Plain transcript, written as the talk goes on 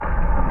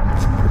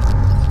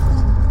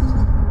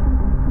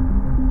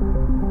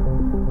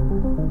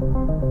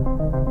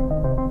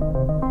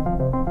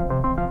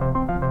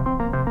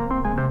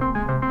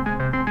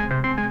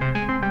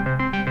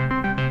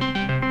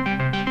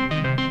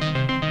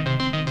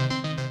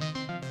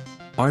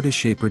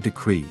Ardishapur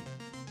Decree.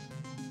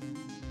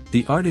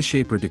 The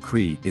Ardishapur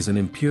Decree is an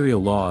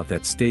imperial law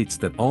that states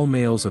that all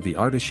males of the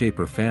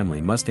Ardishapur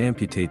family must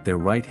amputate their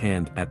right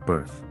hand at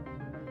birth.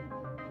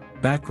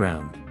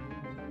 Background: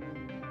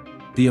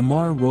 the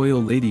Amar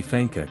royal Lady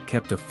Fanka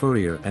kept a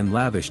furrier and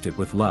lavished it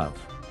with love.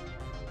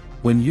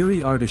 When Yuri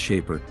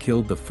Ardishapur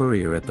killed the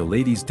furrier at the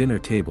lady's dinner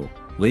table,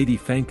 Lady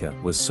Fanka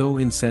was so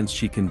incensed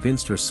she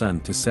convinced her son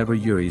to sever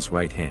Yuri's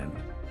right hand.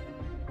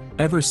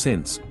 Ever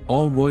since,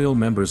 all royal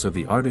members of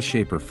the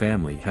Ardishapur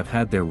family have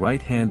had their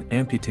right hand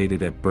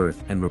amputated at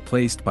birth and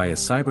replaced by a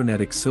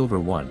cybernetic silver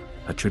one,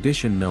 a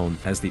tradition known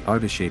as the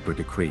Ardishapur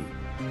Decree.